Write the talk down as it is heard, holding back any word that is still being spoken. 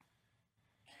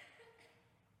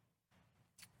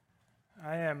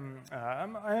I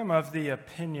am of the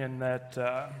opinion that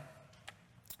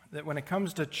when it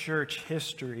comes to church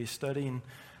history, studying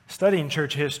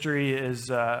church history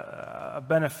is a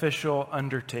beneficial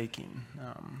undertaking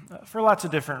for lots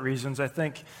of different reasons. I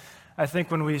think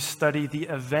when we study the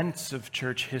events of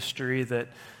church history that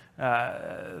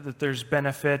there's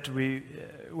benefit.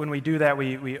 When we do that,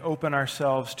 we open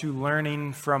ourselves to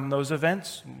learning from those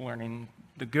events, learning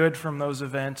the good from those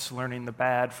events, learning the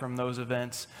bad from those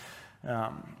events.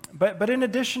 But in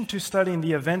addition to studying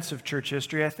the events of church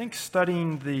history, I think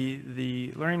studying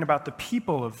the learning about the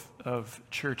people of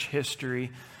church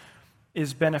history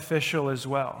is beneficial as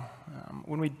well.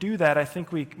 When we do that, I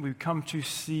think we come to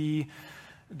see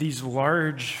these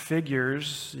large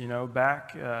figures,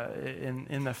 back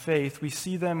in the faith. We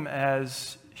see them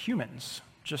as humans,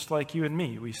 just like you and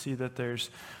me. We see that there's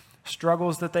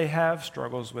struggles that they have,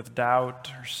 struggles with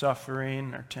doubt or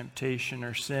suffering or temptation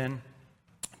or sin,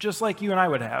 just like you and I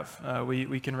would have.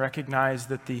 We can recognize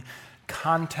that the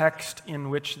context in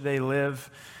which they live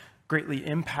greatly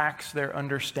impacts their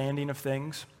understanding of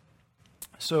things.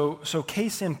 So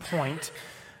case in point,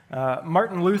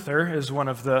 Martin Luther is one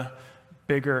of the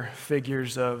bigger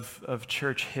figures of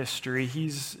church history.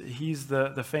 He's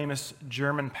the famous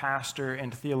German pastor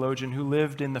and theologian who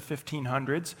lived in the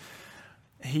 1500s.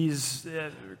 He's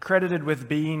credited with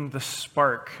being the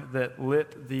spark that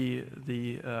lit the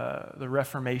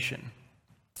Reformation.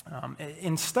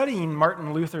 In studying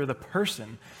Martin Luther, the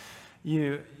person,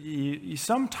 you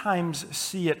sometimes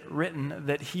see it written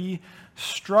that he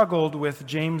struggled with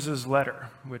James's letter,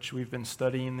 which we've been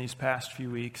studying these past few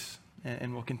weeks,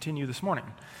 and we'll continue this morning.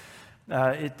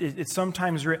 It's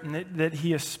sometimes written that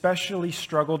he especially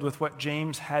struggled with what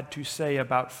James had to say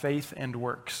about faith and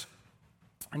works.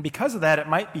 And because of that, it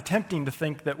might be tempting to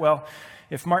think that, well,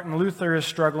 if Martin Luther is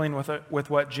struggling with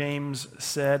what James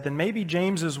said, then maybe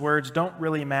James's words don't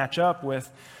really match up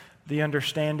with the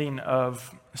understanding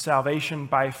of salvation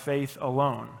by faith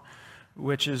alone,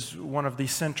 which is one of the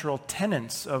central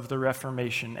tenets of the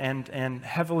Reformation and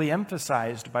heavily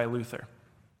emphasized by Luther.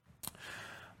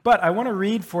 But I want to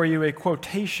read for you a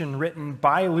quotation written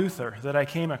by Luther that I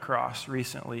came across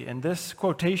recently. And this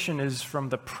quotation is from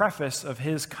the preface of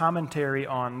his commentary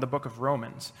on the book of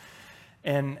Romans.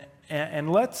 And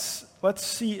let's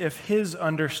see if his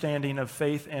understanding of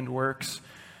faith and works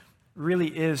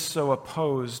really is so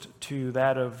opposed to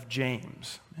that of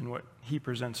James and what he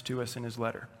presents to us in his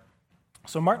letter.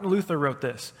 So Martin Luther wrote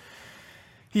this.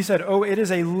 He said, "Oh, it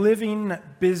is a living,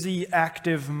 busy,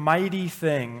 active, mighty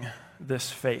thing,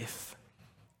 this faith.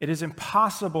 It is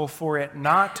impossible for it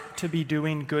not to be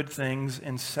doing good things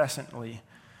incessantly.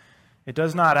 It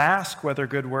does not ask whether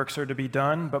good works are to be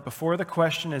done, but before the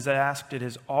question is asked, it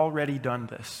has already done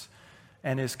this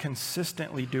and is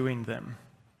consistently doing them.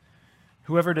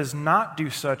 Whoever does not do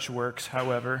such works,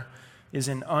 however, is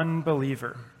an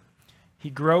unbeliever. He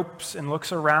gropes and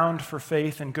looks around for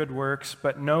faith and good works,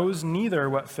 but knows neither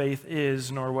what faith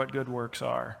is nor what good works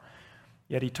are.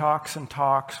 Yet he talks and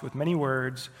talks with many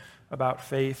words about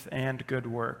faith and good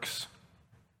works."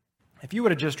 If you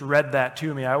would have just read that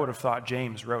to me, I would have thought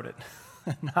James wrote it,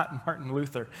 not Martin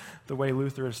Luther, the way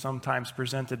Luther is sometimes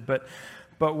presented. But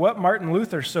what Martin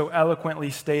Luther so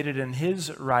eloquently stated in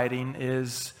his writing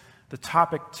is the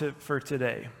topic for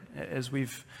today. As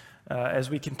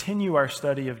we continue our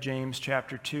study of James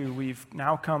chapter 2, we've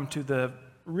now come to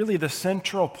the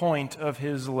central point of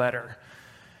his letter.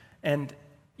 And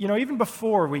even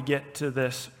before we get to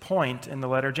this point in the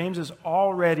letter, James has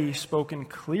already spoken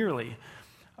clearly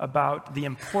about the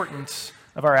importance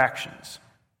of our actions.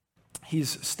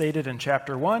 He's stated in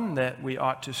chapter 1 that we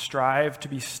ought to strive to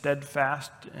be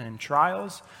steadfast in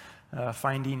trials,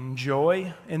 finding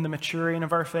joy in the maturing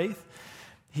of our faith.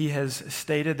 He has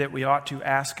stated that we ought to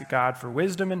ask God for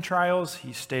wisdom in trials.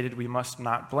 He stated we must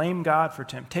not blame God for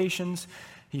temptations.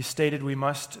 He stated we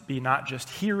must be not just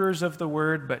hearers of the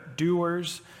word, but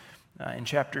doers. In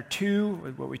chapter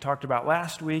 2, what we talked about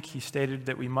last week, he stated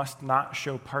that we must not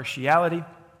show partiality.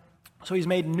 So he's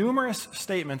made numerous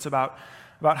statements about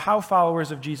how followers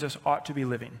of Jesus ought to be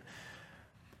living.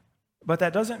 But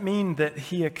that doesn't mean that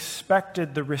he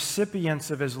expected the recipients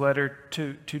of his letter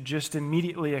to just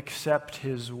immediately accept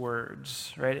his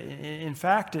words, right? In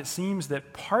fact, it seems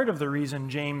that part of the reason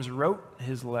James wrote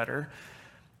his letter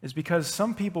is because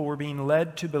some people were being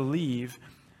led to believe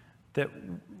that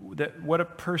what a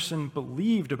person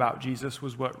believed about Jesus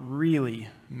was what really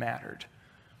mattered.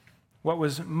 What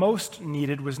was most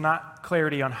needed was not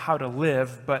clarity on how to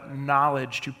live, but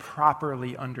knowledge to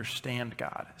properly understand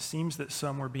God. It seems that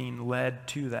some were being led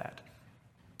to that.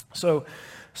 So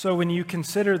when you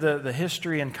consider the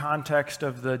history and context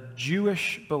of the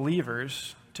Jewish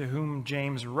believers to whom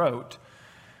James wrote,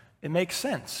 it makes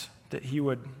sense that he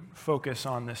would focus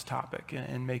on this topic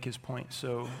and make his point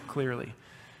so clearly.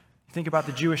 Think about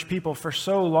the Jewish people. For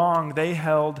so long, they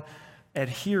held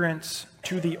adherence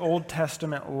to the Old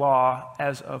Testament law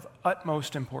as of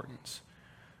utmost importance.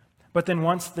 But then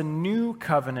once the new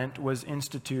covenant was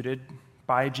instituted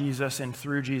by Jesus and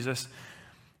through Jesus,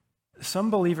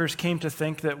 some believers came to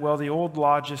think that, well, the old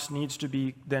law just needs to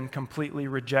be then completely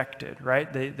rejected,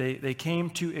 right? They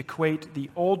came to equate the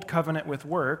old covenant with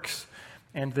works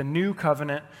and the new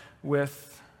covenant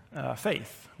with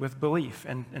faith, with belief.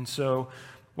 And so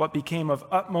what became of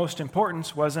utmost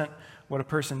importance wasn't what a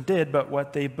person did, but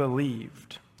what they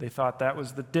believed. They thought that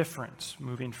was the difference,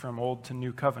 moving from old to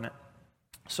new covenant.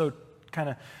 So kind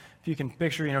of, if you can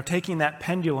picture, taking that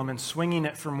pendulum and swinging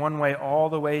it from one way all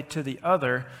the way to the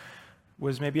other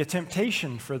was maybe a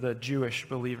temptation for the Jewish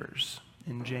believers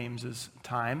in James's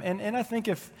time. And I think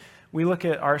if we look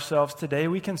at ourselves today,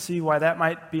 we can see why that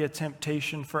might be a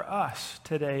temptation for us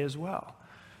today as well.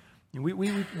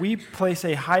 We place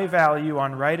a high value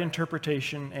on right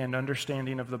interpretation and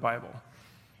understanding of the Bible,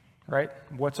 right?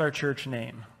 What's our church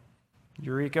name?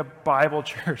 Eureka Bible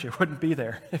Church. It wouldn't be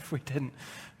there if we didn't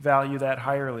value that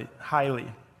highly.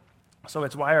 So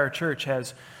it's why our church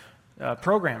has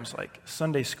programs like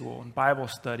Sunday school and Bible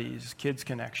studies, Kids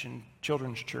Connection,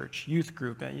 Children's Church, Youth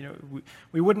Group.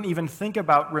 We wouldn't even think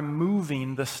about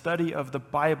removing the study of the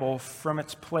Bible from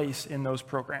its place in those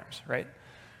programs, right?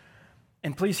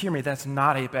 And please hear me, that's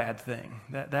not a bad thing.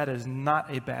 That is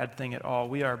not a bad thing at all.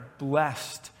 We are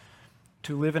blessed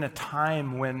to live in a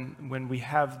time when we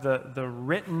have the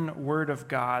written Word of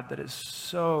God that is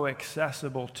so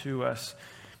accessible to us,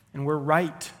 and we're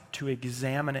right to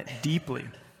examine it deeply.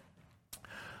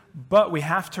 But we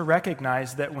have to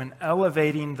recognize that when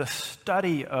elevating the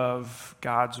study of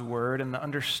God's Word and the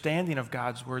understanding of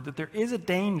God's Word, that there is a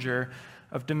danger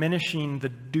of diminishing the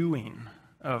doing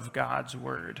of God's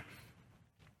Word.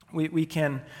 We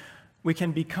can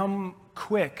become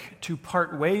quick to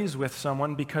part ways with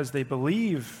someone because they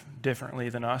believe differently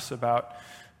than us about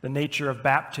the nature of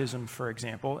baptism, for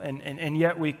example, and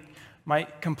yet we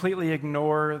might completely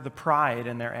ignore the pride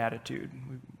in their attitude.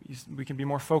 We can be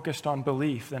more focused on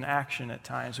belief than action at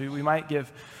times. We might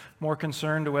give more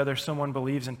concern to whether someone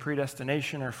believes in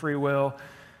predestination or free will,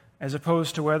 as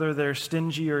opposed to whether they're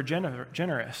stingy or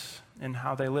generous in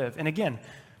how they live. And again,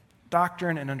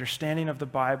 doctrine and understanding of the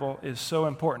Bible is so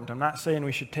important. I'm not saying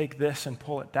we should take this and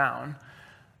pull it down.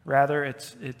 Rather,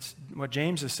 it's what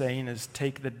James is saying is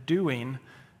take the doing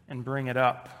and bring it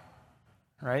up,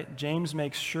 right? James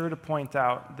makes sure to point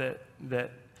out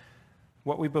that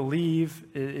what we believe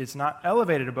is not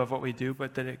elevated above what we do,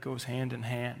 but that it goes hand in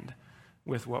hand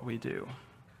with what we do.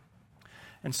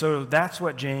 And so that's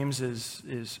what James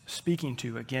is speaking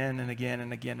to again and again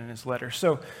and again in his letter.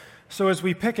 So as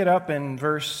we pick it up in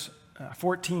verse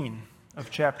 14 of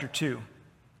chapter 2,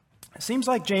 it seems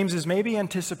like James is maybe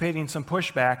anticipating some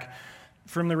pushback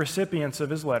from the recipients of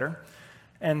his letter.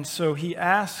 And so he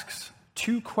asks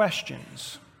two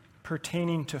questions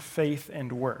pertaining to faith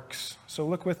and works. So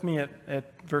look with me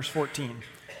at verse 14.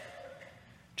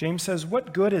 James says,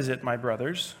 "What good is it, my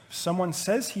brothers, if someone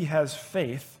says he has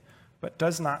faith but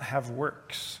does not have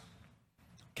works?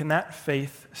 Can that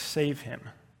faith save him?"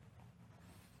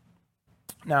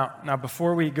 Now,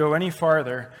 before we go any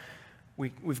farther,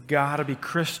 we've got to be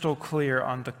crystal clear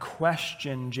on the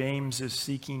question James is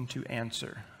seeking to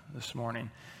answer this morning.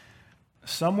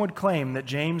 Some would claim that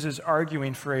James is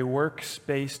arguing for a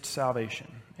works-based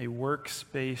salvation, a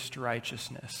works-based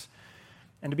righteousness.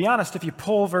 And to be honest, if you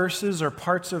pull verses or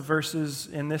parts of verses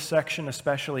in this section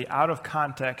especially out of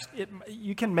context,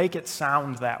 you can make it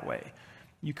sound that way.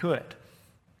 You could.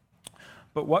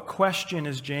 But what question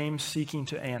is James seeking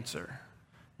to answer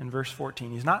in verse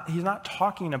 14? He's not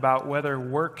talking about whether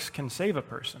works can save a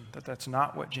person. That's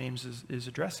not what James is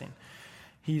addressing.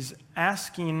 He's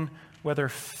asking whether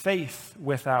faith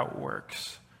without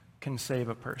works can save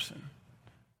a person.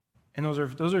 And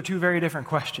those are two very different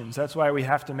questions. That's why we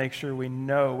have to make sure we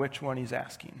know which one he's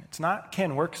asking. It's not,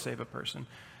 can works save a person?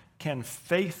 Can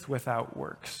faith without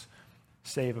works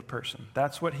save a person?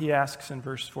 That's what he asks in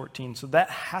verse 14. So that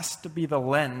has to be the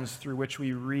lens through which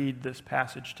we read this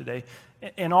passage today,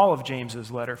 in all of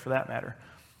James's letter for that matter.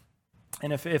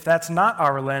 And if that's not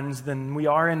our lens, then we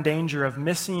are in danger of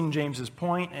missing James's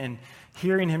point and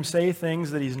hearing him say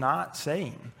things that he's not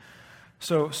saying.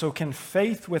 So can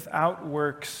faith without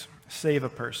works save a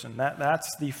person?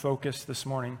 That's the focus this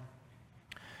morning.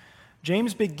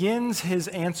 James begins his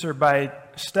answer by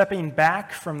stepping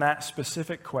back from that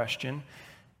specific question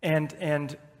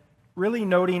and really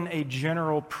noting a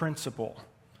general principle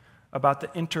about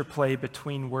the interplay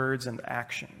between words and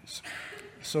actions.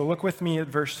 So look with me at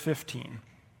verse 15.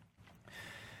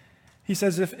 He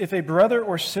says, if a brother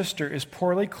or sister is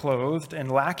poorly clothed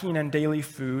and lacking in daily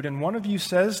food, and one of you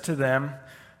says to them,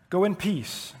 "Go in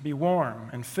peace, be warm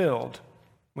and filled,"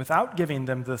 without giving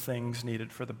them the things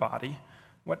needed for the body,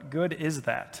 what good is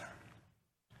that?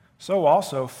 So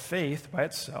also, faith by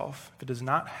itself, if it does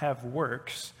not have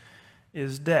works,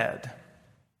 is dead.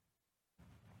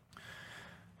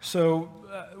 So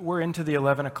we're into the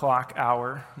 11 o'clock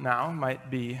hour now. Might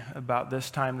be about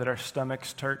this time that our stomachs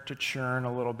start to churn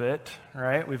a little bit,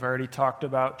 right? We've already talked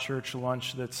about church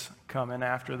lunch that's coming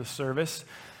after the service.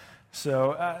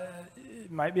 So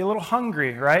it might be a little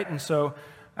hungry, right? And so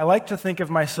I like to think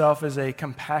of myself as a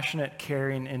compassionate,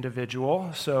 caring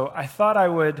individual. So I thought I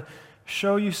would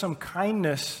show you some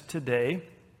kindness today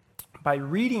by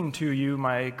reading to you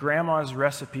my grandma's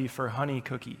recipe for honey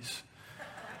cookies.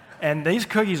 And these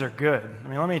cookies are good. I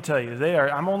mean, let me tell you,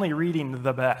 I'm only reading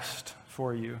the best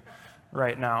for you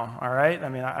right now, all right? I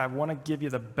mean, I want to give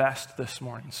you the best this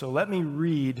morning. So let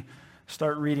me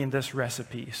start reading this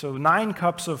recipe. So 9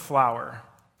 cups of flour,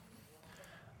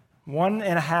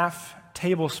 1.5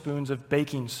 tablespoons of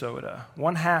baking soda,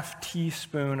 1/2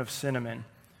 teaspoon of cinnamon,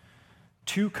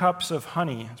 2 cups of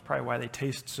honey. That's probably why they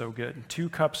taste so good. 2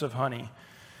 cups of honey,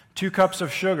 2 cups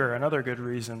of sugar, another good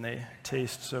reason they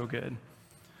taste so good.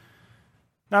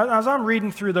 Now, as I'm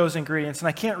reading through those ingredients, and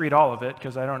I can't read all of it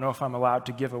because I don't know if I'm allowed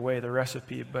to give away the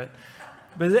recipe, but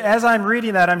as I'm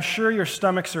reading that, I'm sure your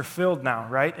stomachs are filled now,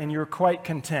 right? And you're quite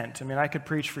content. I mean, I could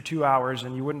preach for 2 hours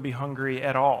and you wouldn't be hungry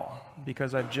at all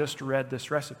because I've just read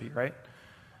this recipe, right?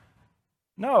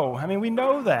 No, I mean, we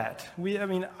know that.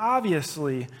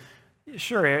 Obviously,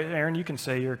 sure, Aaron, you can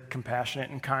say you're compassionate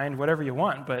and kind, whatever you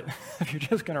want, but if you're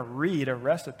just going to read a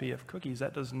recipe of cookies,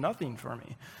 that does nothing for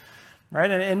me. Right?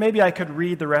 And maybe I could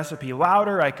read the recipe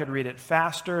louder, I could read it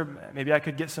faster, maybe I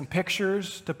could get some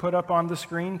pictures to put up on the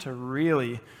screen to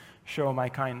really show my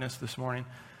kindness this morning.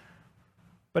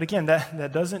 But again,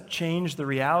 that doesn't change the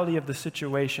reality of the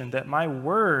situation, that my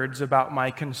words about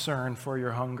my concern for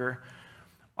your hunger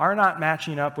are not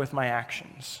matching up with my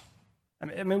actions.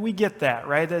 I mean, we get that,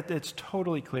 right? That it's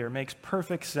totally clear. It makes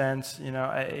perfect sense. You know,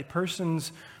 a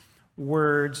person's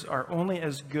words are only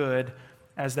as good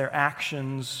as their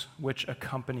actions which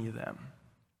accompany them.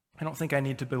 I don't think I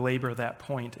need to belabor that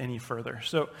point any further.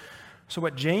 So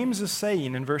what James is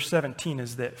saying in verse 17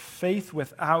 is that faith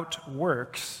without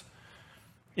works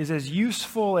is as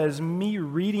useful as me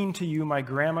reading to you my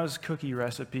grandma's cookie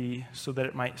recipe so that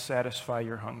it might satisfy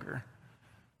your hunger.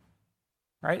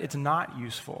 Right? It's not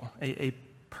useful. A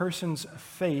person's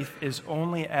faith is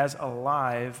only as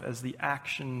alive as the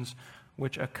actions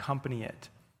which accompany it.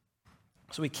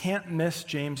 So we can't miss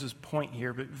James's point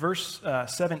here, but verse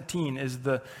 17 is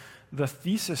the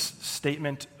thesis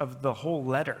statement of the whole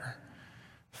letter.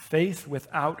 Faith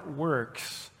without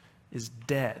works is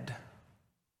dead.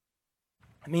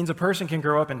 It means a person can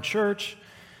grow up in church,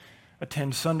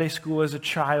 attend Sunday school as a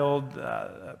child,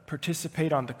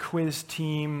 participate on the quiz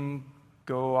team,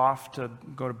 go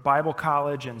to Bible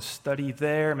college and study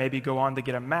there, maybe go on to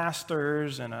get a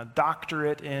master's and a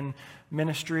doctorate in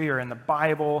ministry or in the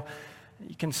Bible.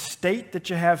 You can state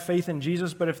that you have faith in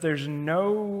Jesus, but if there's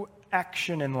no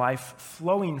action in life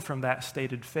flowing from that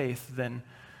stated faith, then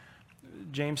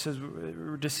James says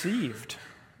we're deceived.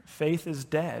 Faith is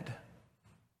dead.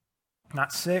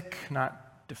 Not sick,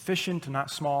 not deficient,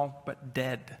 not small, but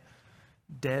dead.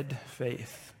 Dead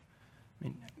faith. I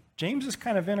mean, James is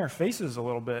kind of in our faces a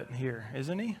little bit here,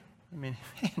 isn't he? I mean,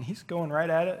 man, he's going right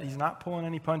at it. He's not pulling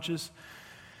any punches.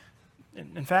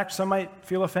 In fact, some might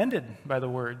feel offended by the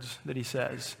words that he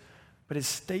says, but his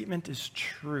statement is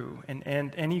true.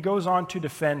 And he goes on to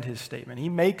defend his statement. He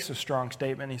makes a strong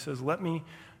statement. He says, let me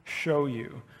show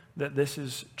you that this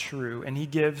is true. And he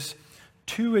gives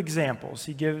 2 examples.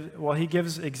 He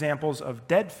gives examples of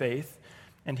dead faith,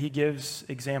 and he gives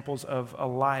examples of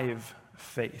alive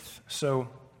faith. So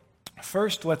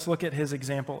first, let's look at his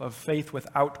example of faith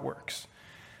without works.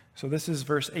 So this is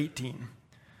verse 18.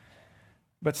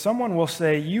 But someone will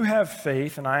say, you have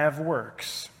faith and I have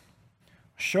works.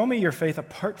 Show me your faith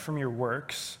apart from your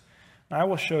works, and I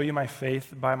will show you my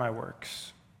faith by my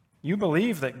works. You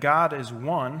believe that God is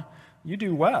one. You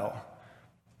do well.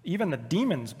 Even the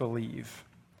demons believe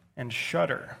and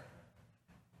shudder.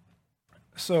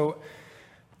 So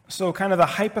kind of the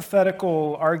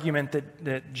hypothetical argument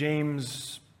that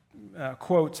James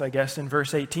quotes, I guess, in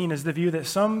verse 18 is the view that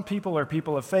some people are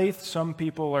people of faith, some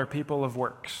people are people of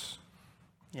works.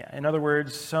 Yeah, in other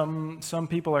words, some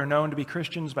people are known to be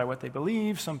Christians by what they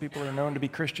believe, some people are known to be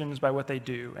Christians by what they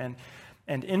do.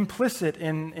 And implicit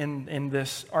in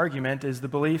this argument is the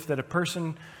belief that a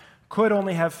person could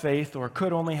only have faith or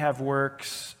could only have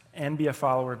works and be a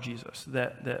follower of Jesus,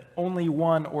 that only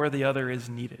one or the other is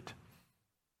needed.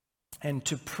 And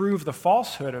to prove the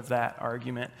falsehood of that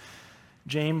argument,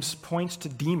 James points to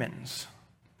demons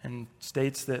and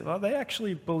states that, well, they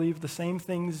actually believe the same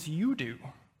things you do,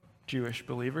 Jewish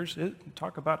believers.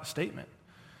 Talk about a statement.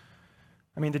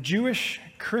 I mean, the Jewish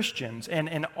Christians,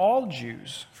 and all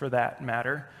Jews for that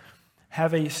matter,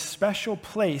 have a special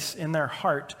place in their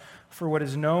heart for what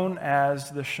is known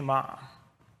as the Shema.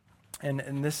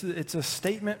 And it's a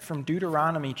statement from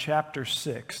Deuteronomy chapter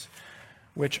 6,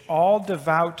 which all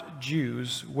devout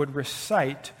Jews would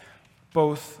recite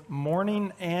both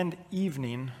morning and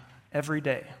evening every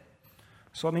day.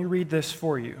 So let me read this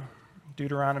for you.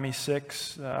 Deuteronomy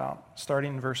 6,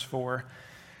 starting in verse 4.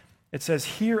 It says,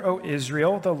 "Hear, O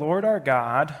Israel, the Lord our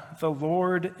God, the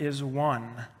Lord is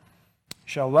one. You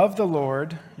shall love the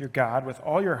Lord your God with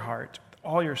all your heart, with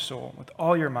all your soul, with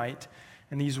all your might.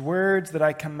 And these words that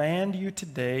I command you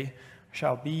today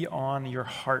shall be on your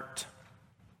heart."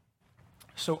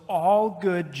 So all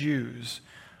good Jews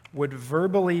would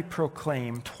verbally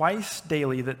proclaim twice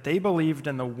daily that they believed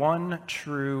in the one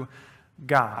true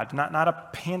God, not a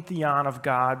pantheon of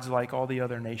gods like all the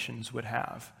other nations would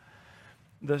have.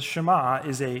 The Shema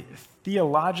is a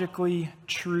theologically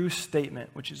true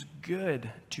statement, which is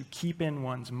good to keep in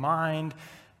one's mind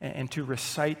and to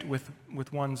recite with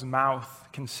one's mouth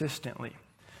consistently.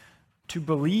 To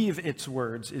believe its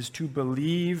words is to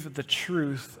believe the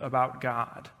truth about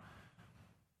God.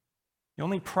 The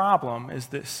only problem is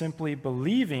that simply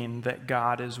believing that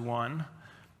God is one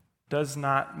does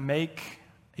not make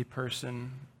a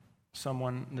person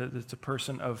someone that's a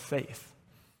person of faith.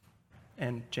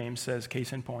 And James says,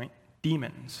 case in point,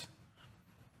 demons.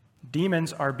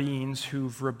 Demons are beings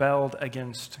who've rebelled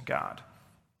against God.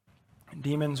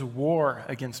 Demons war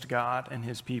against God and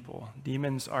his people.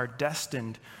 Demons are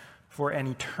destined for an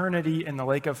eternity in the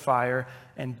lake of fire,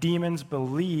 and demons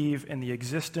believe in the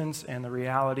existence and the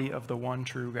reality of the one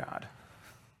true God.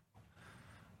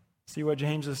 See what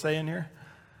James is saying here?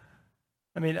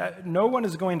 I mean, no one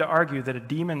is going to argue that a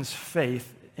demon's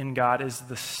faith in God is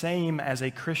the same as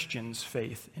a Christian's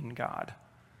faith in God.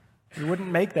 We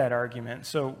wouldn't make that argument.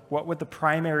 So what would the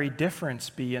primary difference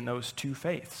be in those two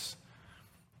faiths?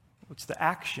 It's the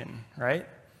action, right?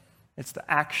 It's the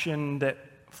action that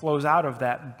flows out of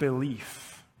that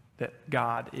belief that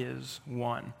God is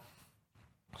one.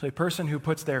 So a person who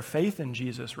puts their faith in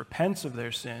Jesus, repents of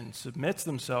their sins, submits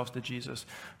themselves to Jesus,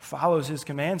 follows his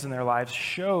commands in their lives,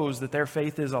 shows that their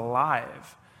faith is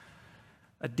alive.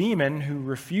 A demon who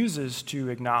refuses to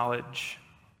acknowledge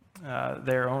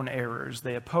their own errors,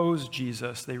 they oppose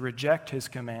Jesus, they reject his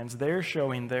commands, they're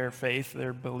showing their faith,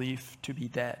 their belief to be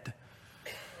dead.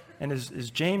 And as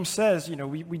James says,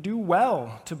 we do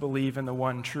well to believe in the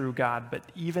one true God, but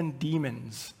even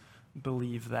demons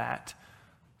believe that.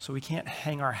 So we can't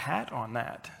hang our hat on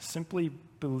that. Simply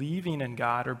believing in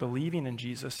God or believing in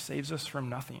Jesus saves us from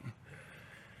nothing.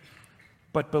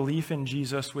 But belief in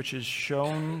Jesus, which is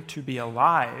shown to be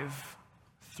alive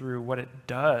through what it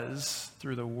does,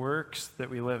 through the works that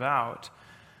we live out,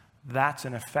 that's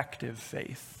an effective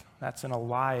faith. That's an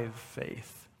alive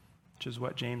faith, which is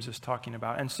what James is talking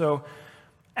about. And so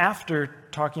after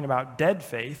talking about dead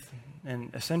faith and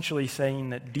essentially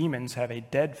saying that demons have a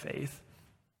dead faith,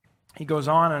 he goes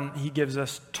on and he gives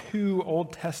us two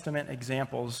Old Testament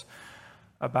examples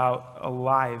about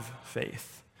alive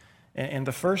faith. And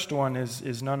the first one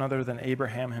is none other than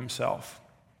Abraham himself.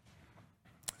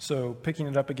 So picking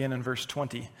it up again in verse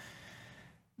 20.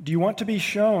 "Do you want to be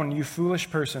shown, you foolish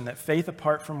person, that faith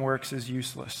apart from works is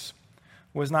useless?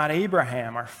 Was not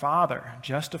Abraham, our father,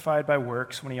 justified by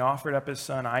works when he offered up his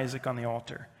son Isaac on the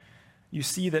altar? You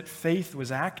see that faith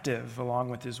was active along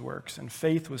with his works, and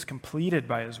faith was completed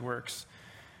by his works.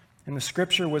 And the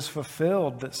scripture was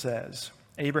fulfilled that says,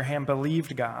 Abraham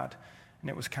believed God, and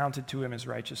it was counted to him as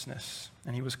righteousness,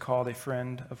 and he was called a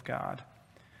friend of God.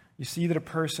 You see that a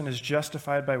person is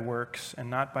justified by works and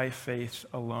not by faith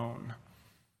alone."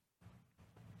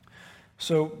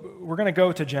 So we're going to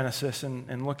go to Genesis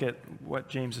and look at what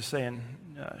James is saying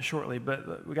shortly,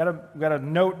 but we got to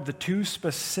note the two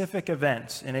specific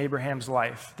events in Abraham's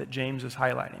life that James is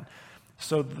highlighting.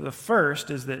 So the first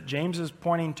is that James is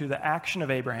pointing to the action of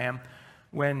Abraham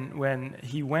when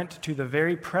he went to the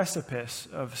very precipice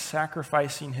of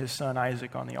sacrificing his son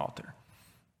Isaac on the altar.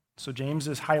 So James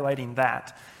is highlighting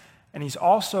that. And he's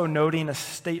also noting a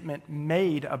statement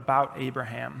made about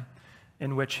Abraham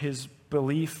in which his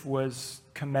belief was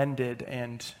commended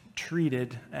and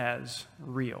treated as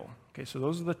real. Okay, so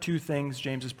those are the two things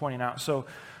James is pointing out. So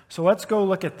let's go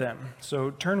look at them. So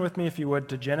turn with me, if you would,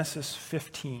 to Genesis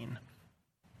 15.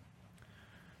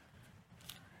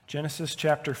 Genesis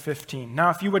chapter 15.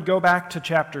 Now, if you would go back to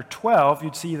chapter 12,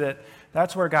 you'd see that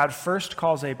that's where God first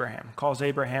calls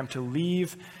Abraham to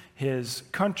leave his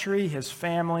country, his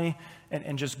family,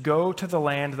 and just go to the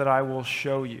land that I will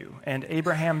show you. And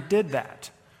Abraham did that.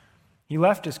 He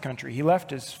left his country, he left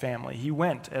his family, he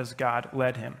went as God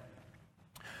led him.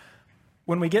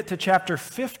 When we get to chapter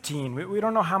 15, we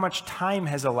don't know how much time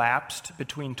has elapsed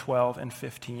between 12 and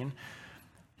 15,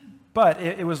 but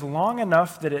it was long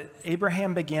enough that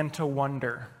Abraham began to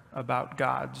wonder about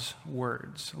God's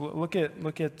words. Look at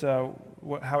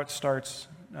how it starts,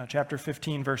 chapter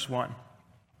 15, verse 1.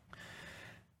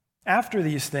 After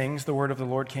these things, the word of the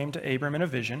Lord came to Abram in a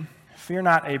vision. Fear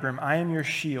not, Abram, I am your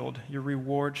shield. Your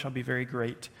reward shall be very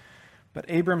great. But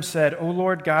Abram said, O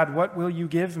Lord God, what will you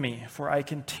give me? For I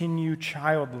continue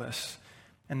childless,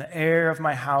 and the heir of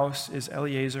my house is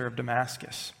Eliezer of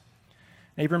Damascus.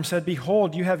 Abram said,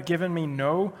 Behold, you have given me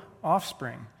no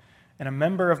offspring, and a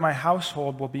member of my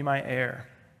household will be my heir.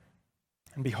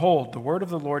 And behold, the word of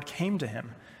the Lord came to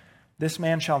him. This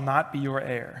man shall not be your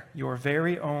heir. Your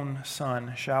very own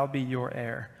son shall be your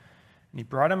heir. And he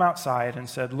brought him outside and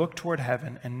said, Look toward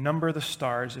heaven and number the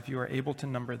stars if you are able to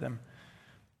number them.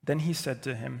 Then he said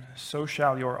to him, So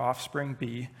shall your offspring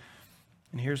be.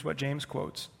 And here's what James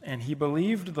quotes. And he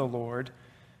believed the Lord,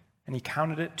 and he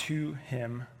counted it to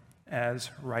him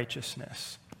as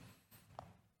righteousness.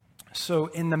 So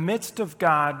in the midst of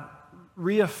God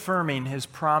reaffirming his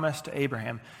promise to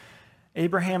Abraham,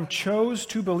 Abraham chose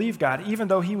to believe God, even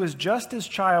though he was just as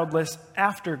childless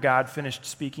after God finished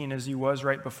speaking as he was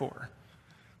right before.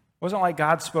 It wasn't like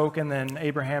God spoke and then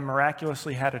Abraham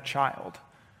miraculously had a child.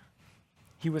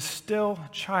 He was still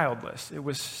childless. It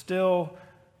was still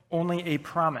only a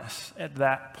promise at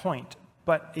that point.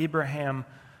 But Abraham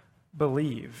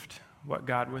believed what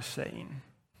God was saying.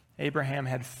 Abraham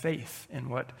had faith in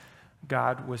what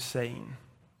God was saying.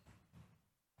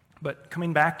 But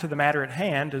coming back to the matter at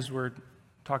hand, as we're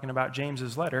talking about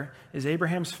James's letter, is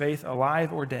Abraham's faith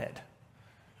alive or dead?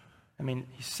 I mean,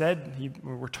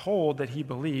 we're told that he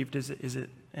believed. Is it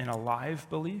an alive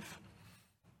belief?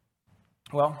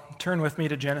 Well, turn with me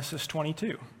to Genesis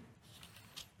 22.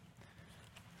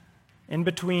 In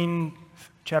between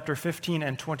chapter 15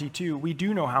 and 22, we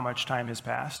do know how much time has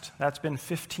passed. That's been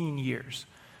 15 years.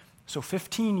 So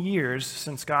 15 years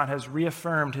since God has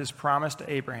reaffirmed his promise to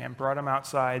Abraham, brought him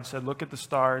outside, said, Look at the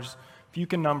stars. If you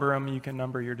can number them, you can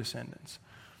number your descendants.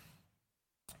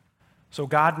 So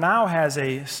God now has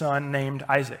a son named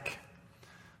Isaac.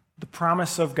 The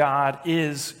promise of God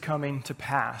is coming to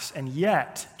pass. And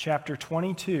yet, chapter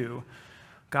 22,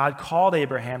 God called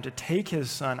Abraham to take his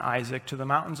son Isaac to the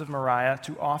mountains of Moriah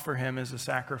to offer him as a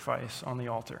sacrifice on the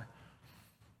altar.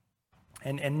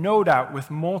 And no doubt,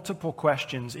 with multiple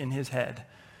questions in his head,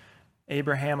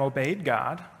 Abraham obeyed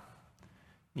God.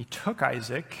 He took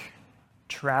Isaac,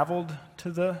 traveled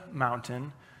to the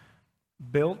mountain,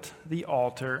 built the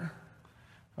altar,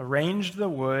 arranged the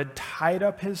wood, tied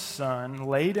up his son,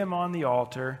 laid him on the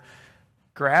altar,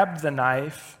 grabbed the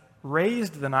knife,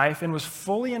 raised the knife, and was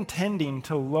fully intending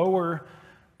to lower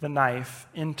the knife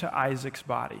into Isaac's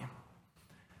body.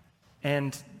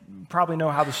 And you probably know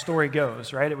how the story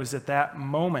goes, right? It was at that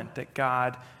moment that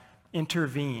God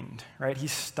intervened, right? He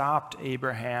stopped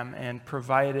Abraham and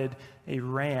provided a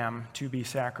ram to be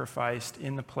sacrificed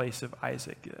in the place of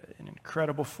Isaac, an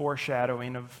incredible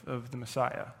foreshadowing of the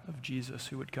Messiah, of Jesus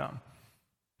who would come.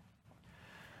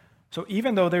 So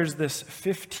even though there's this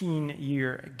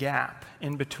 15-year gap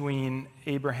in between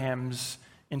Abraham's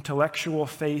intellectual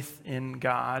faith in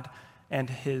God and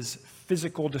his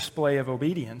physical display of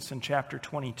obedience in chapter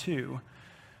 22,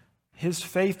 his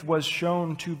faith was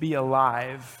shown to be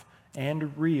alive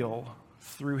and real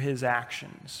through his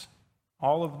actions.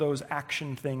 All of those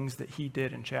action things that he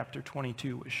did in chapter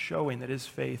 22 was showing that his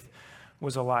faith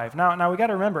was alive. Now we got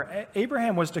to remember,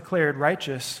 Abraham was declared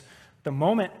righteous the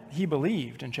moment he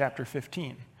believed in chapter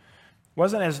 15. It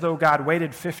wasn't as though God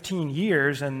waited 15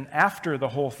 years and after the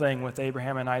whole thing with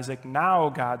Abraham and Isaac, now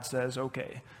God says,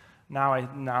 okay,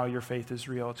 now your faith is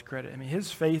real, it's credited. I mean,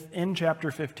 his faith in chapter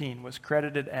 15 was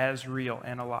credited as real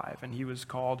and alive, and he was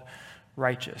called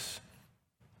righteous.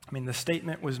 I mean, the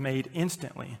statement was made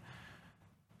instantly.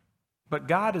 But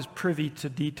God is privy to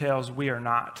details we are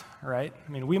not, right?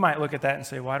 I mean, we might look at that and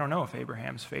say, well, I don't know if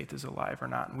Abraham's faith is alive or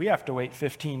not. And we have to wait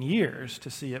 15 years to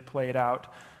see it played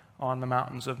out on the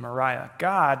mountains of Moriah.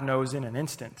 God knows in an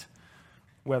instant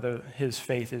whether his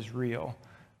faith is real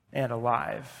and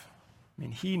alive. I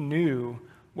mean, he knew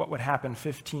what would happen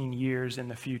 15 years in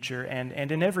the future and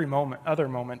in every other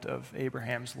moment of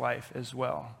Abraham's life as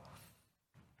well.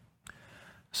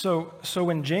 So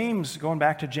when James, going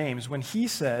back to James, when he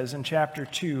says in chapter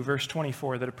 2, verse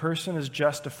 24, that a person is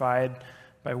justified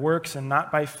by works and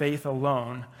not by faith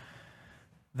alone,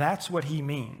 that's what he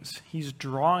means. He's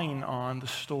drawing on the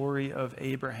story of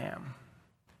Abraham.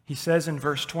 He says in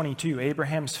verse 22,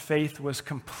 Abraham's faith was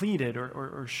completed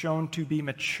or shown to be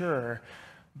mature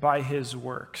by his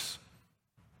works.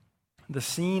 The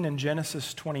scene in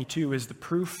Genesis 22 is the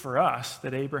proof for us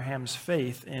that Abraham's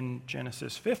faith in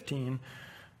Genesis 15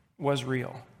 was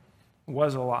real,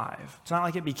 was alive. It's not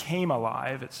like it became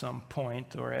alive at some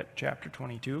point or at chapter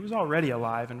 22. It was already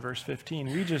alive in verse 15.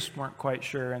 We just weren't quite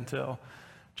sure until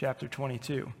chapter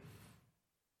 22.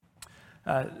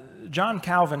 John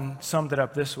Calvin summed it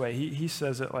up this way. He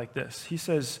says it like this. He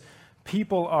says,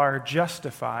 people are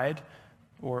justified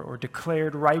or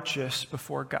declared righteous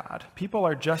before God. People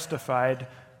are justified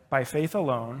by faith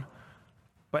alone,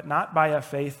 but not by a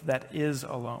faith that is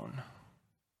alone.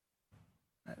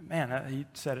 Man, he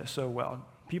said it so well.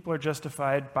 People are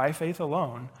justified by faith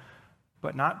alone,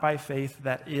 but not by faith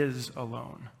that is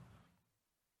alone.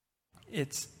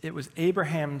 It was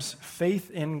Abraham's faith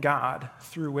in God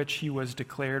through which he was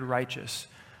declared righteous,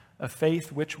 a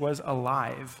faith which was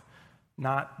alive,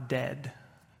 not dead,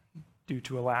 due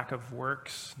to a lack of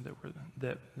works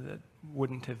that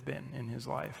wouldn't have been in his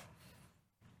life.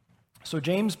 So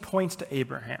James points to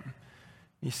Abraham.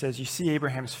 He says, you see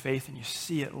Abraham's faith and you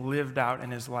see it lived out in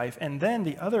his life. And then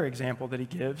the other example that he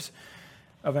gives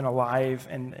of an alive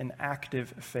and an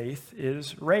active faith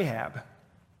is Rahab.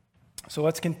 So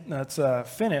let's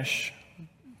finish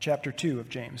chapter 2 of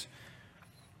James.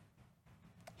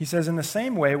 He says, in the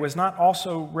same way, was not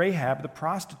also Rahab the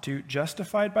prostitute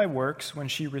justified by works when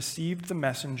she received the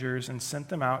messengers and sent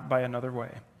them out by another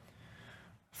way?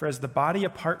 For as the body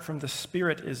apart from the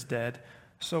spirit is dead,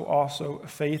 so also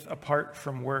faith apart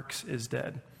from works is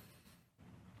dead.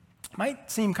 It might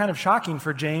seem kind of shocking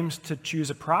for James to choose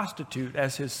a prostitute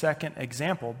as his second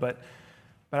example, but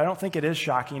I don't think it is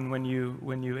shocking when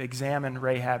you examine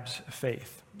Rahab's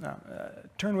faith.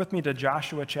 Turn with me to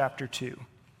Joshua chapter 2.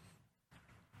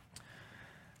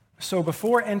 So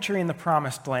before entering the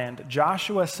promised land,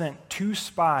 Joshua sent 2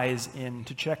 spies in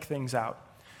to check things out.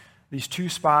 These 2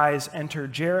 spies enter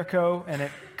Jericho, and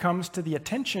it comes to the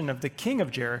attention of the king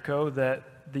of Jericho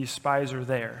that these spies are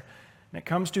there. And it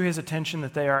comes to his attention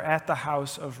that they are at the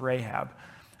house of Rahab.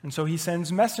 And so he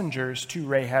sends messengers to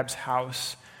Rahab's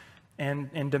house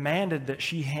and demanded that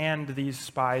she hand these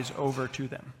spies over to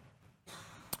them.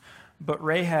 But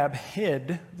Rahab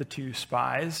hid the 2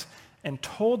 spies and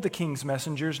told the king's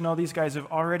messengers, no, these guys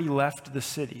have already left the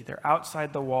city. They're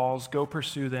outside the walls. Go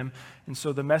pursue them. And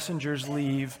so the messengers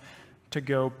leave to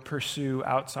go pursue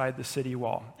outside the city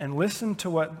wall. And listen to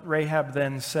what Rahab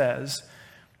then says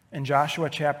in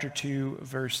Joshua chapter 2,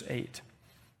 verse 8.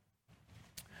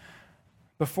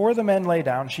 Before the men lay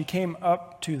down, she came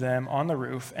up to them on the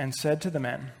roof and said to the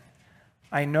men,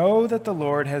 I know that the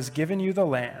Lord has given you the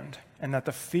land, and that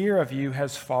the fear of you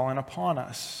has fallen upon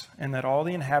us, and that all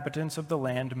the inhabitants of the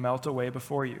land melt away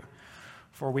before you.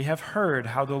 For we have heard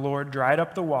how the Lord dried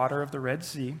up the water of the Red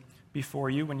Sea before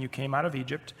you when you came out of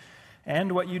Egypt,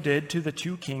 and what you did to the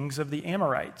 2 kings of the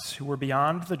Amorites who were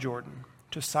beyond the Jordan,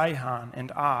 to Sihon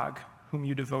and Og, whom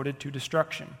you devoted to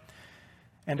destruction.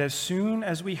 And as soon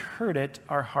as we heard it,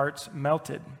 our hearts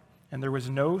melted, and there was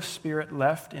no spirit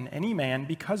left in any man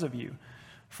because of you.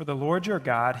 For the Lord your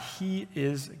God, he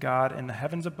is God in the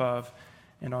heavens above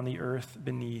and on the earth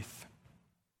beneath.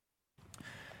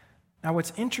 Now,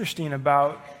 what's interesting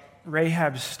about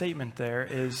Rahab's statement there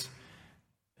is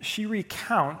she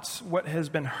recounts what has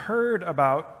been heard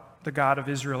about the God of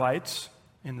Israelites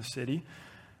in the city,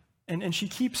 and she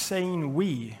keeps saying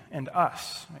we and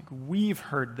us. Like, we've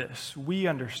heard this. We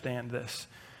understand this.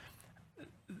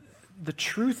 The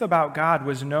truth about God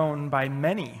was known by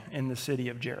many in the city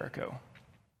of Jericho.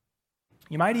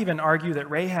 You might even argue that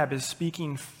Rahab is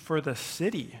speaking for the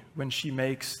city when she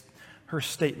makes her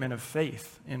statement of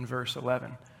faith in verse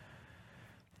 11.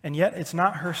 And yet it's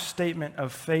not her statement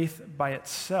of faith by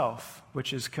itself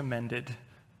which is commended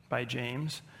by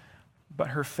James, but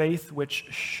her faith which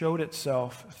showed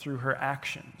itself through her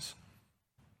actions.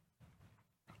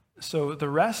 So the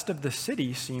rest of the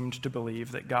city seemed to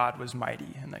believe that God was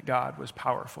mighty and that God was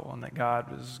powerful and that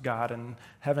God was God in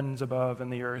heavens above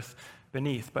and the earth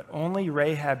beneath. But only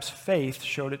Rahab's faith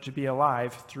showed it to be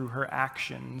alive through her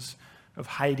actions of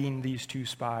hiding these two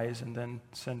spies and then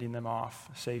sending them off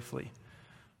safely.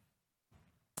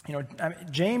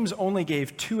 James only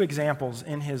gave 2 examples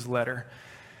in his letter,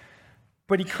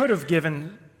 but he could have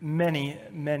given many,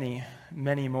 many,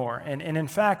 many more. And in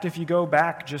fact, if you go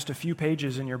back just a few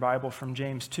pages in your Bible from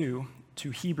James 2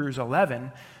 to Hebrews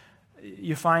 11,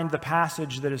 you find the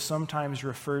passage that is sometimes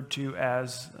referred to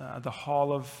as the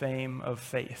Hall of Fame of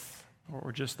Faith,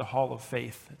 or just the Hall of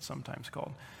Faith, it's sometimes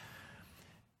called.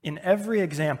 In every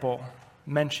example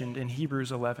mentioned in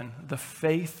Hebrews 11, the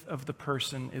faith of the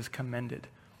person is commended.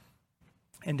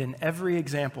 And in every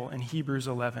example in Hebrews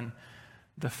 11,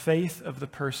 the faith of the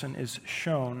person is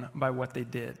shown by what they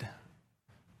did.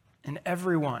 In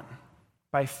every one,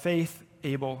 by faith,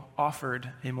 Abel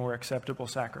offered a more acceptable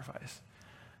sacrifice.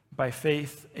 By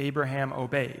faith, Abraham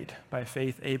obeyed. By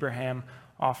faith, Abraham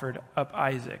offered up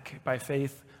Isaac. By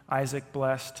faith, Isaac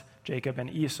blessed Jacob and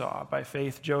Esau. By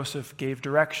faith, Joseph gave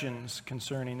directions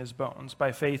concerning his bones.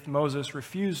 By faith, Moses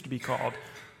refused to be called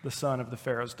the son of the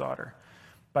Pharaoh's daughter.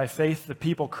 By faith, the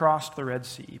people crossed the Red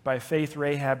Sea. By faith,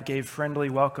 Rahab gave friendly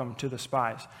welcome to the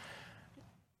spies.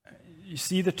 You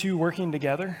see the two working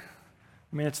together?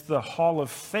 It's the hall of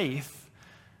faith,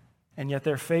 and yet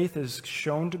their faith is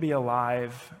shown to be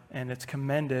alive, and it's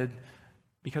commended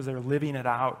because they're living it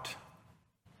out.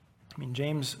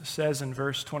 James says in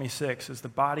verse 26, as the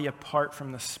body apart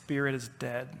from the spirit is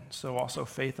dead, so also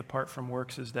faith apart from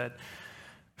works is dead.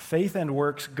 Faith and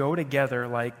works go together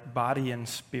like body and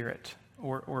spirit.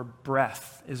 Or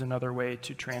breath is another way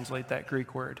to translate that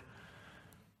Greek word.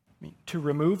 To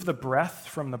remove the breath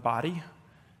from the body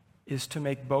is to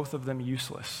make both of them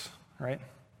useless, right?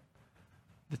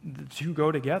 The two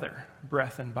go together,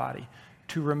 breath and body.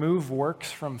 To remove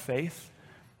works from faith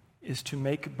is to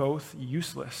make both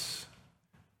useless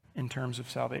in terms of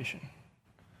salvation.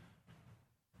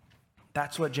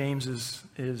 That's what James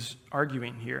is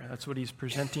arguing here. That's what he's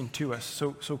presenting to us.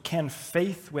 So can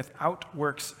faith without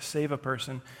works save a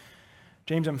person?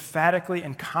 James emphatically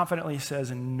and confidently says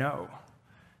no.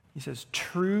 He says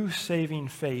true saving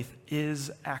faith is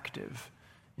active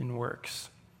in works.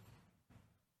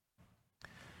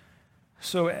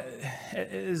 So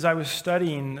as I was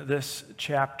studying this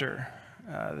chapter,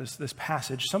 this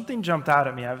passage, something jumped out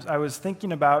at me. I was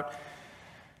thinking about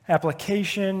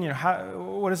application,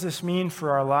 what does this mean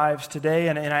for our lives today?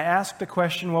 And I asked the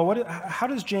question, well, how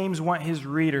does James want his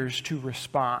readers to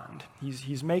respond?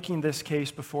 He's making this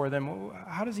case before them.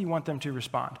 How does he want them to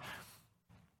respond?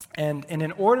 And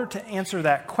in order to answer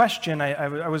that question,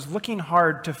 I was looking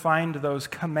hard to find those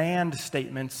command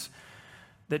statements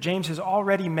that James has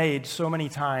already made so many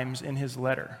times in his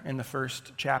letter in the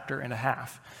first chapter and a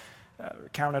half.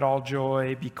 Count it all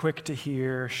joy, be quick to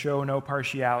hear, show no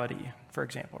partiality, for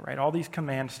example, right? All these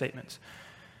command statements.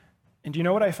 And do you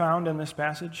know what I found in this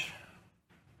passage?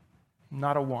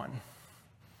 Not a one.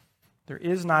 There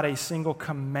is not a single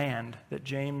command that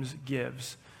James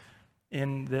gives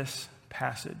in this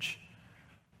passage.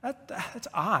 That's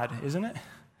odd, isn't it?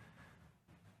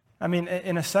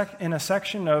 In a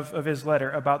section of his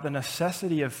letter about the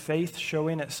necessity of faith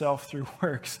showing itself through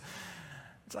works,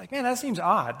 it's like, man, that seems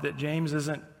odd that James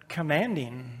isn't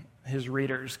commanding his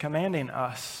readers, commanding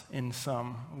us in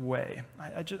some way.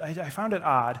 I found it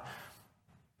odd.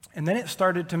 And then it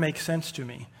started to make sense to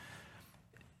me.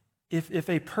 If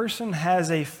a person has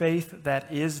a faith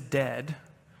that is dead,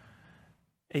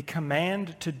 a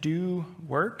command to do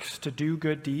works, to do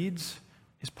good deeds,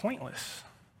 is pointless.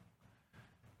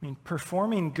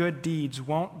 Performing good deeds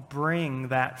won't bring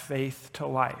that faith to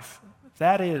life.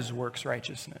 That is works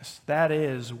righteousness. That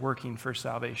is working for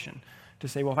salvation. To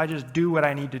say, well, if I just do what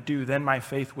I need to do, then my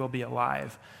faith will be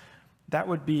alive. That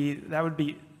would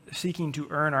be seeking to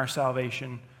earn our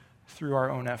salvation through our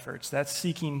own efforts. That's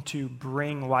seeking to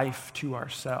bring life to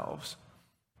ourselves.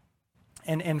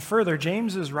 And further,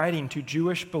 James is writing to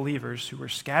Jewish believers who were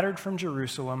scattered from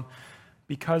Jerusalem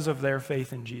because of their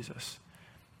faith in Jesus.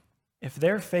 If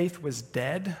their faith was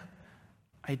dead,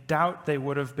 I doubt they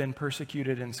would have been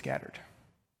persecuted and scattered.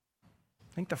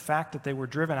 I think the fact that they were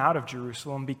driven out of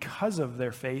Jerusalem because of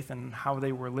their faith and how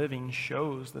they were living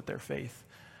shows that their faith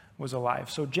was alive.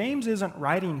 So James isn't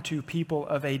writing to people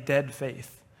of a dead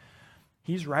faith.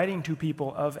 He's writing to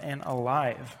people of an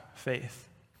alive faith.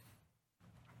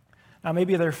 Now,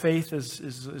 maybe their faith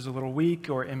is a little weak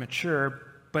or immature,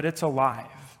 but it's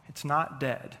alive. It's not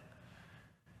dead.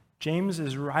 James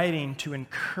is writing to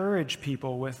encourage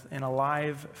people with an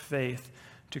alive faith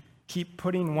keep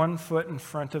putting one foot in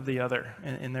front of the other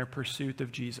in their pursuit of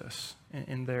Jesus,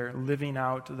 in their living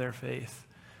out their faith.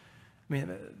 I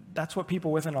mean, that's what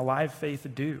people with an alive faith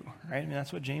do, right? I mean,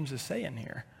 that's what James is saying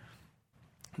here.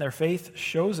 Their faith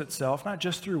shows itself not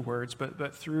just through words,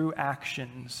 but through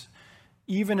actions,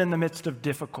 even in the midst of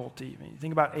difficulty. I mean,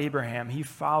 think about Abraham. He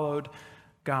followed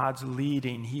God's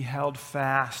leading. He held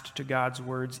fast to God's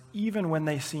words, even when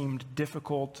they seemed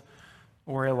difficult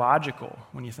or illogical,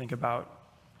 when you think about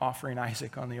offering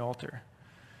Isaac on the altar.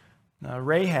 Now,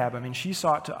 Rahab, I mean, she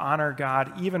sought to honor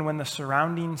God even when the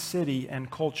surrounding city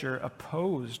and culture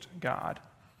opposed God.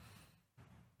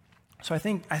 So I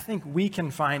think we can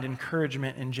find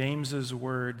encouragement in James's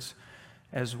words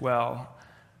as well.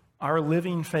 Our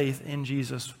living faith in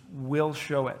Jesus will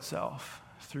show itself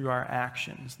through our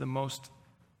actions. The most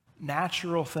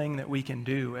natural thing that we can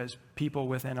do as people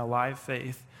within a live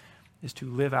faith is to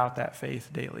live out that faith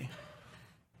daily.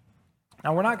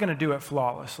 Now, we're not going to do it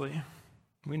flawlessly.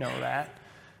 We know that.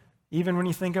 Even when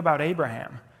you think about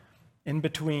Abraham, in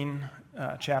between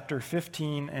chapter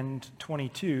 15 and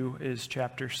 22 is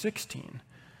chapter 16.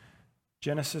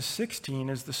 Genesis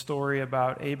 16 is the story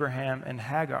about Abraham and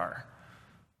Hagar,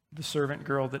 the servant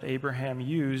girl that Abraham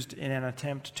used in an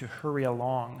attempt to hurry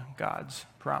along God's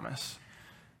promise.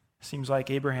 Seems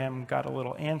like Abraham got a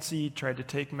little antsy, tried to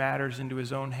take matters into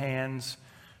his own hands.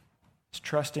 His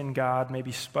trust in God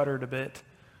maybe sputtered a bit.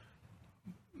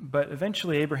 But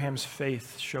eventually Abraham's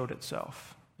faith showed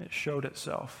itself. It showed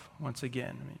itself once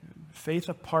again. I mean, faith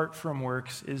apart from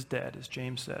works is dead, as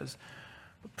James says.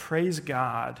 But praise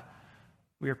God,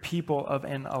 we are people of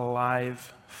an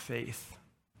alive faith.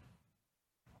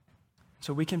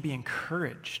 So we can be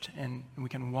encouraged and we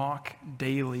can walk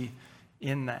daily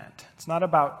in that. It's not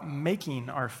about making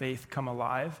our faith come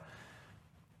alive.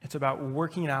 It's about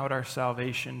working out our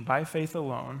salvation by faith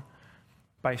alone,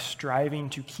 by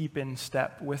striving to keep in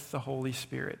step with the Holy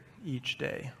Spirit each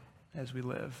day as we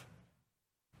live.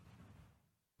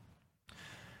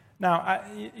 Now,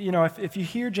 if you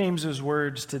hear James's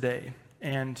words today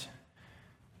and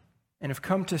have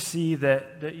come to see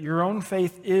that your own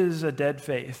faith is a dead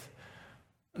faith,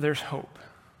 there's hope.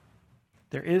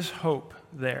 There is hope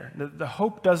there. The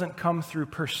hope doesn't come through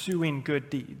pursuing good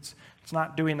deeds. It's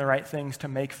not doing the right things to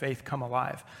make faith come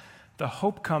alive. The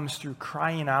hope comes through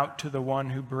crying out to the one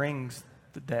who brings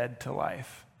the dead to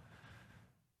life.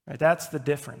 Right? That's the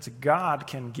difference. God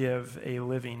can give a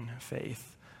living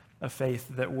faith, a faith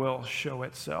that will show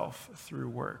itself through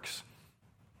works.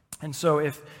 And so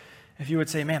if you would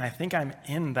say, man, I think I'm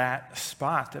in that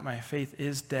spot that my faith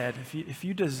is dead, if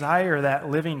you desire that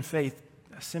living faith,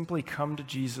 simply come to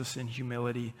Jesus in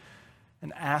humility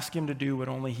and ask him to do what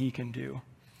only he can do,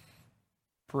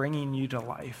 bringing you to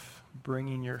life,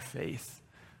 bringing your faith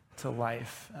to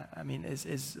life. I mean,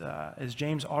 as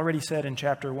James already said in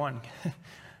chapter 1,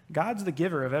 God's the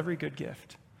giver of every good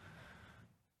gift.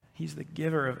 He's the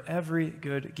giver of every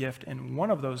good gift, and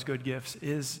one of those good gifts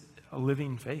is a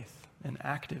living faith, an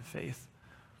active faith.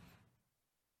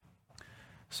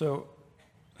 So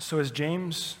as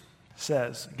James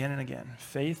says again and again,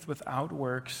 faith without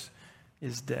works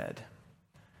is dead.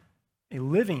 A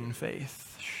living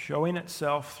faith showing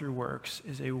itself through works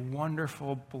is a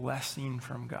wonderful blessing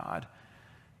from God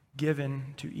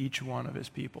given to each one of his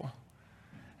people.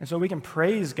 And so we can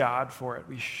praise God for it.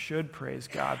 We should praise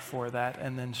God for that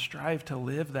and then strive to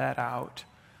live that out,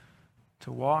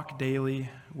 to walk daily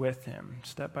with him,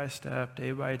 step by step,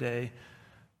 day by day,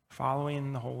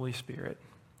 following the Holy Spirit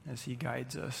as he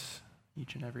guides us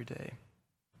each and every day.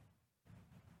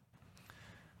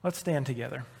 Let's stand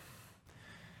together.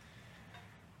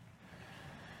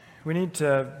 We need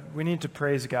to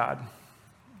praise God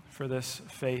for this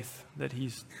faith that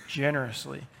he's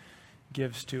generously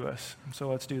gives to us. And so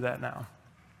let's do that now.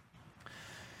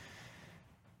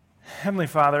 Heavenly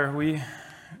Father,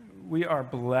 we are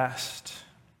blessed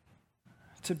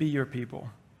to be your people.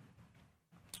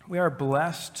 We are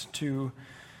blessed to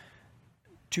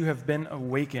have been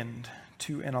awakened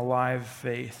to an alive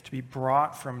faith, to be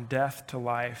brought from death to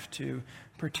life, to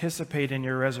participate in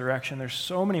your resurrection. There's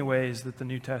so many ways that the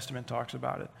New Testament talks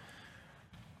about it.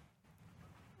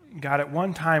 God, at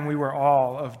one time we were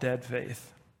all of dead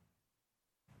faith.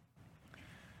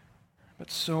 But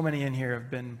so many in here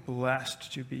have been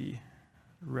blessed to be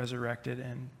resurrected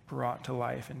and brought to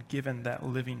life and given that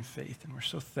living faith. And we're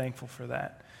so thankful for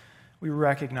that. We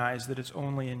recognize that it's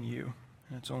only in you,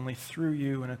 and it's only through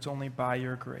you, and it's only by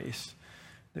your grace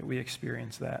that we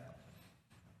experience that.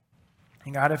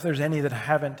 And God, if there's any that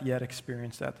haven't yet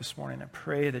experienced that this morning, I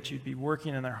pray that you'd be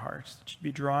working in their hearts, that you'd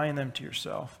be drawing them to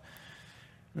yourself,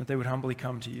 and that they would humbly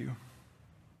come to you.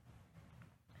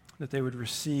 that they would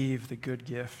receive the good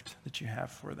gift that you have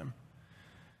for them.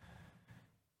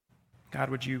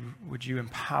 God, would you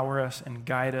empower us and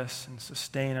guide us and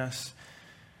sustain us?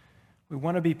 We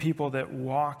want to be people that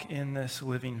walk in this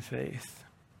living faith,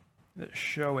 that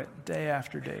show it day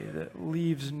after day, that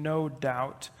leaves no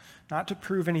doubt, not to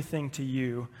prove anything to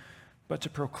you, but to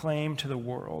proclaim to the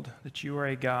world that you are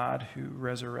a God who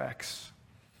resurrects.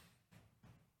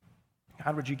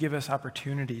 God, would you give us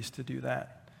opportunities to do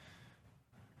that?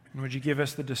 And would you give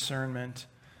us the discernment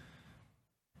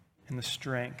and the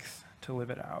strength to live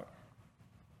it out,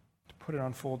 to put it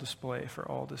on full display for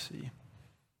all to see?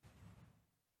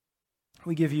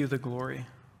 We give you the glory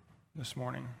this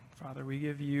morning, Father. We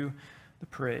give you the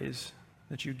praise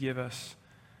that you give us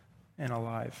an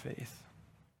alive faith.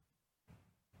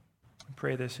 I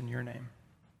pray this in your name.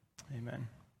 Amen.